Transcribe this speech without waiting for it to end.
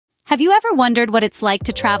Have you ever wondered what it's like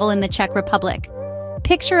to travel in the Czech Republic?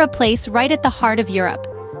 Picture a place right at the heart of Europe,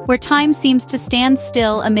 where time seems to stand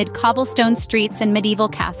still amid cobblestone streets and medieval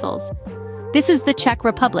castles. This is the Czech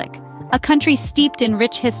Republic, a country steeped in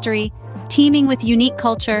rich history, teeming with unique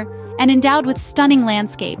culture, and endowed with stunning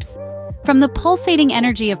landscapes. From the pulsating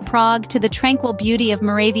energy of Prague to the tranquil beauty of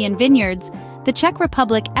Moravian vineyards, the Czech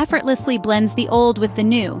Republic effortlessly blends the old with the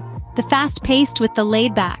new, the fast-paced with the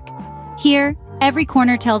laid-back. Here, every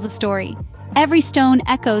corner tells a story. Every stone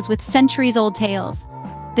echoes with centuries-old tales.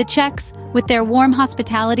 The Czechs, with their warm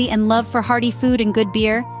hospitality and love for hearty food and good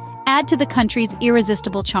beer, add to the country's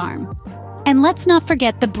irresistible charm. And let's not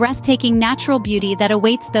forget the breathtaking natural beauty that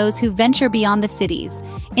awaits those who venture beyond the cities,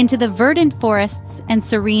 into the verdant forests and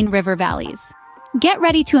serene river valleys. Get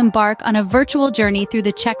ready to embark on a virtual journey through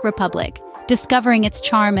the Czech Republic, discovering its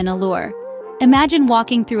charm and allure. Imagine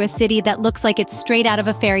walking through a city that looks like it's straight out of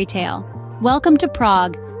a fairy tale. Welcome to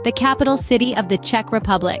Prague, the capital city of the Czech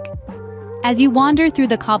Republic. As you wander through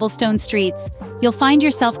the cobblestone streets, you'll find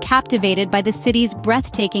yourself captivated by the city's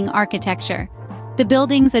breathtaking architecture. The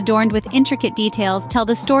buildings adorned with intricate details tell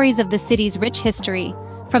the stories of the city's rich history,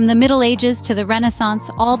 from the Middle Ages to the Renaissance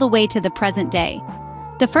all the way to the present day.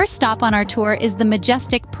 The first stop on our tour is the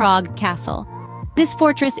majestic Prague Castle. This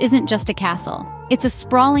fortress isn't just a castle, it's a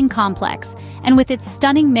sprawling complex, and with its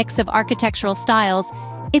stunning mix of architectural styles,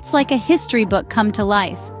 it's like a history book come to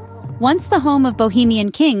life. Once the home of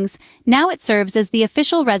Bohemian kings, now it serves as the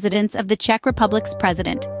official residence of the Czech Republic's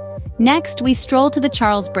president. Next, we stroll to the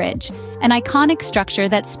Charles Bridge, an iconic structure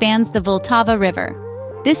that spans the Vltava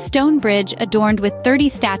River. This stone bridge, adorned with 30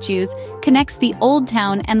 statues, connects the Old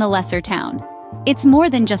Town and the Lesser Town. It's more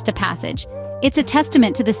than just a passage. It's a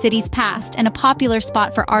testament to the city's past and a popular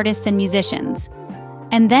spot for artists and musicians.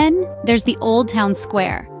 And then, there's the Old Town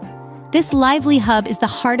Square. This lively hub is the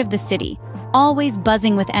heart of the city, always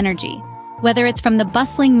buzzing with energy, whether it's from the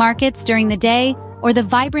bustling markets during the day or the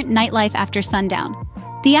vibrant nightlife after sundown.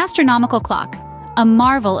 The astronomical clock, a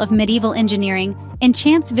marvel of medieval engineering,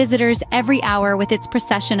 enchants visitors every hour with its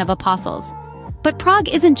procession of apostles. But Prague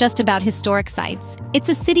isn't just about historic sites. It's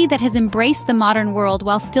a city that has embraced the modern world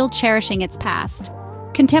while still cherishing its past.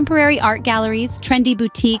 Contemporary art galleries, trendy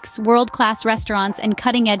boutiques, world-class restaurants, and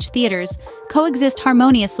cutting-edge theaters coexist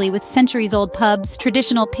harmoniously with centuries-old pubs,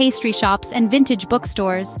 traditional pastry shops, and vintage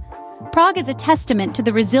bookstores. Prague is a testament to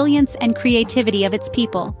the resilience and creativity of its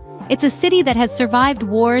people. It's a city that has survived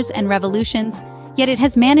wars and revolutions, yet it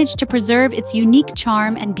has managed to preserve its unique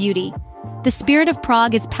charm and beauty. The spirit of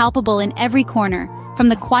Prague is palpable in every corner, from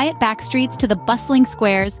the quiet backstreets to the bustling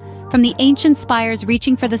squares, from the ancient spires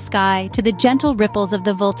reaching for the sky to the gentle ripples of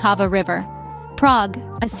the Vltava River. Prague,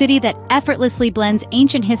 a city that effortlessly blends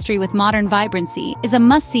ancient history with modern vibrancy, is a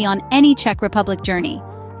must-see on any Czech Republic journey.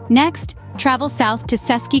 Next, travel south to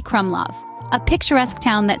Český Krumlov, a picturesque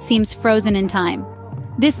town that seems frozen in time.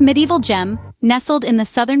 This medieval gem, nestled in the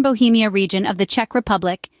southern Bohemia region of the Czech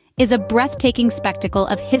Republic, is a breathtaking spectacle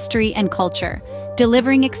of history and culture,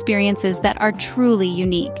 delivering experiences that are truly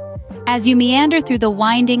unique. As you meander through the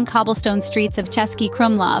winding cobblestone streets of Český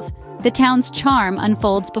Krumlov, the town's charm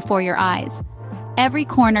unfolds before your eyes. Every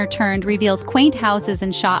corner turned reveals quaint houses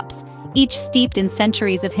and shops, each steeped in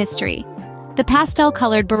centuries of history. The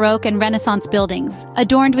pastel-colored Baroque and Renaissance buildings,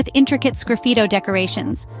 adorned with intricate sgraffito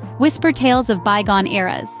decorations, whisper tales of bygone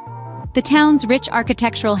eras. The town's rich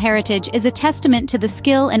architectural heritage is a testament to the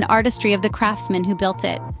skill and artistry of the craftsmen who built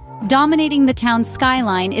it. Dominating the town's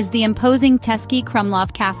skyline is the imposing Český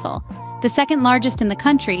Krumlov Castle. The second largest in the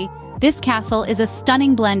country, this castle is a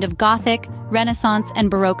stunning blend of Gothic, Renaissance,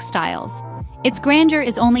 and Baroque styles. Its grandeur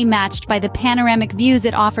is only matched by the panoramic views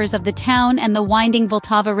it offers of the town and the winding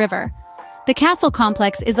Vltava River. The castle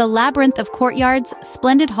complex is a labyrinth of courtyards,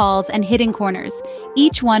 splendid halls, and hidden corners,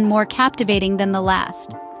 each one more captivating than the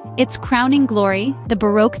last. Its crowning glory, the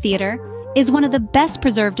Baroque Theatre, is one of the best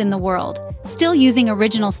preserved in the world, still using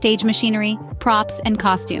original stage machinery, props, and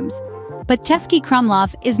costumes. But Český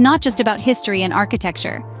Krumlov is not just about history and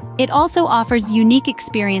architecture. It also offers unique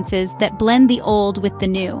experiences that blend the old with the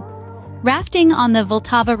new. Rafting on the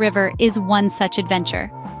Vltava River is one such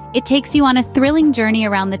adventure. It takes you on a thrilling journey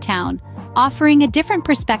around the town, offering a different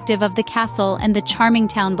perspective of the castle and the charming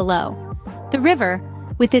town below. The river,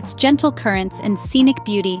 with its gentle currents and scenic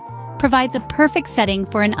beauty, provides a perfect setting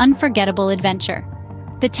for an unforgettable adventure.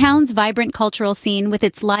 The town's vibrant cultural scene, with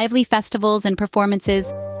its lively festivals and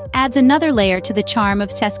performances, adds another layer to the charm of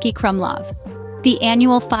Český Krumlov. The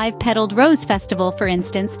annual Five-Petaled Rose Festival, for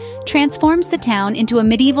instance, transforms the town into a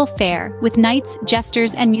medieval fair with knights,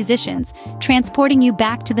 jesters, and musicians, transporting you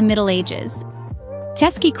back to the Middle Ages.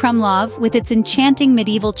 Český Krumlov, with its enchanting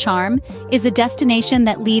medieval charm, is a destination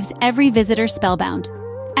that leaves every visitor spellbound.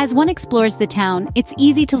 As one explores the town, it's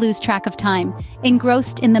easy to lose track of time,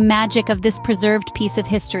 engrossed in the magic of this preserved piece of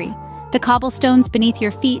history. The cobblestones beneath your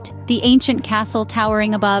feet, the ancient castle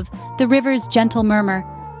towering above, the river's gentle murmur,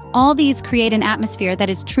 all these create an atmosphere that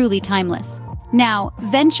is truly timeless. Now,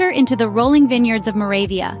 venture into the rolling vineyards of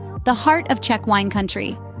Moravia, the heart of Czech wine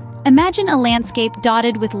country. Imagine a landscape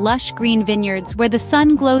dotted with lush green vineyards where the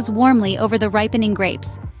sun glows warmly over the ripening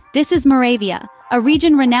grapes. This is Moravia, a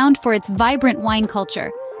region renowned for its vibrant wine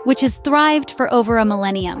culture, which has thrived for over a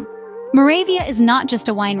millennium. Moravia is not just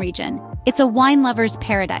a wine region, it's a wine lover's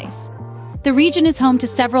paradise. The region is home to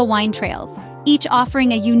several wine trails, each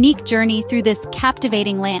offering a unique journey through this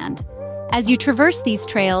captivating land. As you traverse these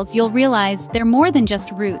trails, you'll realize they're more than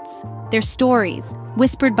just routes. They're stories,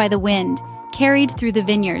 whispered by the wind, carried through the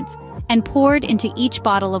vineyards, and poured into each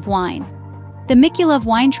bottle of wine. The Mikulov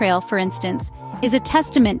wine trail, for instance, is a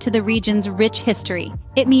testament to the region's rich history.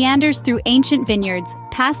 It meanders through ancient vineyards,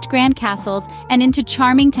 past grand castles, and into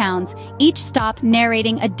charming towns, each stop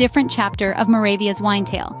narrating a different chapter of Moravia's wine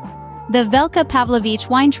tale. The Velká Pavlovice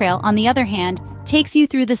wine trail, on the other hand, takes you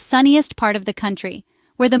through the sunniest part of the country,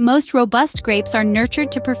 where the most robust grapes are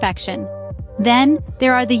nurtured to perfection. Then,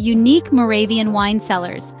 there are the unique Moravian wine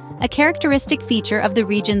cellars, a characteristic feature of the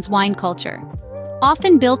region's wine culture.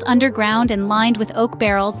 Often built underground and lined with oak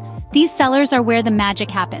barrels, these cellars are where the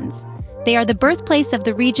magic happens. They are the birthplace of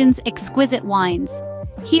the region's exquisite wines.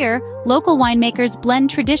 Here, local winemakers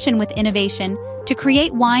blend tradition with innovation to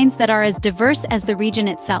create wines that are as diverse as the region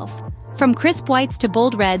itself. From crisp whites to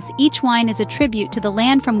bold reds, each wine is a tribute to the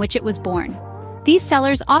land from which it was born. These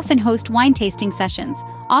cellars often host wine tasting sessions,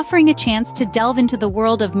 offering a chance to delve into the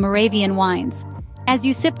world of Moravian wines. As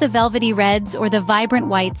you sip the velvety reds or the vibrant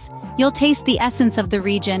whites, you'll taste the essence of the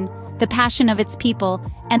region, the passion of its people,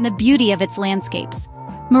 and the beauty of its landscapes.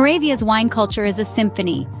 Moravia's wine culture is a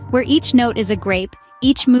symphony, where each note is a grape,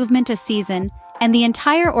 each movement a season, and the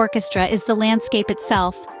entire orchestra is the landscape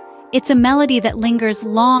itself. It's a melody that lingers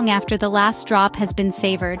long after the last drop has been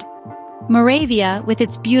savored. Moravia, with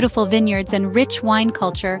its beautiful vineyards and rich wine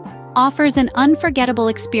culture, offers an unforgettable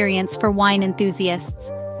experience for wine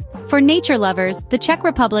enthusiasts. For nature lovers, the Czech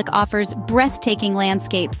Republic offers breathtaking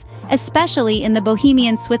landscapes, especially in the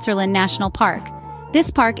Bohemian Switzerland National Park. This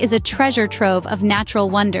park is a treasure trove of natural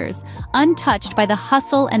wonders, untouched by the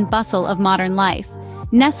hustle and bustle of modern life.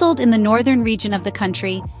 Nestled in the northern region of the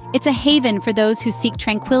country, it's a haven for those who seek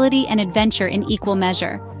tranquility and adventure in equal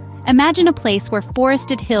measure. Imagine a place where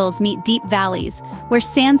forested hills meet deep valleys, where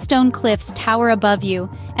sandstone cliffs tower above you,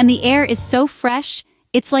 and the air is so fresh,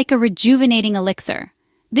 it's like a rejuvenating elixir.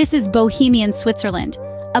 This is Bohemian Switzerland,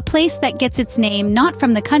 a place that gets its name not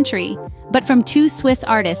from the country, but from two Swiss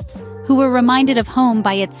artists who were reminded of home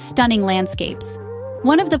by its stunning landscapes.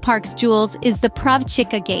 One of the park's jewels is the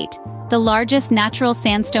Pravčička Gate, the largest natural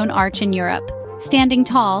sandstone arch in Europe. Standing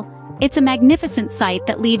tall, it's a magnificent sight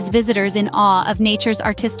that leaves visitors in awe of nature's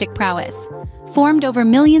artistic prowess. Formed over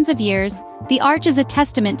millions of years, the arch is a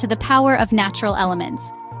testament to the power of natural elements.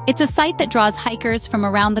 It's a sight that draws hikers from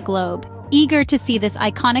around the globe, eager to see this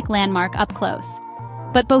iconic landmark up close.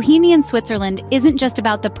 But Bohemian Switzerland isn't just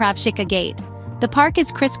about the Pravčička Gate. The park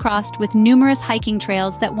is crisscrossed with numerous hiking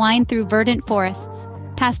trails that wind through verdant forests,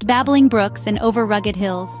 past babbling brooks and over rugged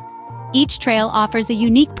hills. Each trail offers a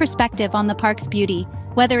unique perspective on the park's beauty,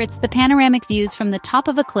 whether it's the panoramic views from the top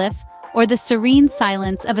of a cliff or the serene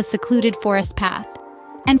silence of a secluded forest path.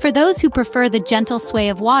 And for those who prefer the gentle sway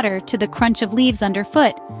of water to the crunch of leaves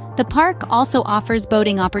underfoot, the park also offers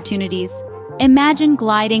boating opportunities. Imagine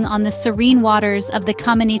gliding on the serene waters of the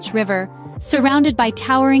Kamenich River, surrounded by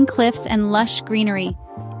towering cliffs and lush greenery.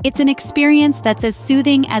 It's an experience that's as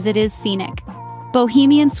soothing as it is scenic.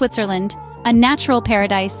 Bohemian Switzerland, a natural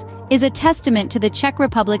paradise, is a testament to the Czech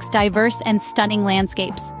Republic's diverse and stunning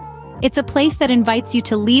landscapes. It's a place that invites you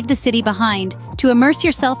to leave the city behind, to immerse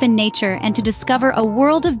yourself in nature, and to discover a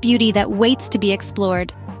world of beauty that waits to be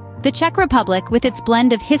explored. The Czech Republic, with its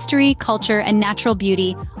blend of history, culture, and natural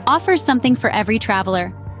beauty, offers something for every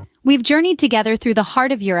traveler. We've journeyed together through the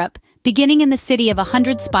heart of Europe, beginning in the city of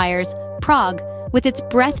 100 spires, Prague, with its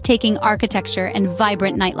breathtaking architecture and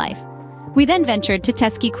vibrant nightlife. We then ventured to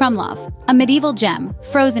Český Krumlov, a medieval gem,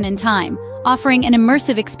 frozen in time, offering an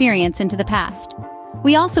immersive experience into the past.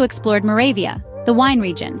 We also explored Moravia, the wine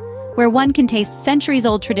region, where one can taste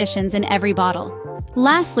centuries-old traditions in every bottle.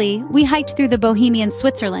 Lastly, we hiked through the Bohemian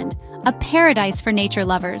Switzerland, a paradise for nature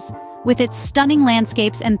lovers, with its stunning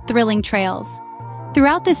landscapes and thrilling trails.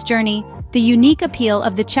 Throughout this journey, the unique appeal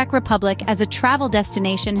of the Czech Republic as a travel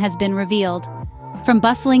destination has been revealed. From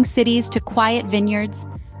bustling cities to quiet vineyards,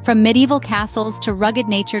 from medieval castles to rugged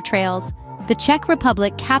nature trails, the Czech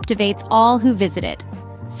Republic captivates all who visit it.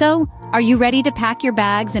 So, are you ready to pack your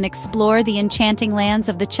bags and explore the enchanting lands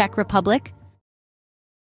of the Czech Republic?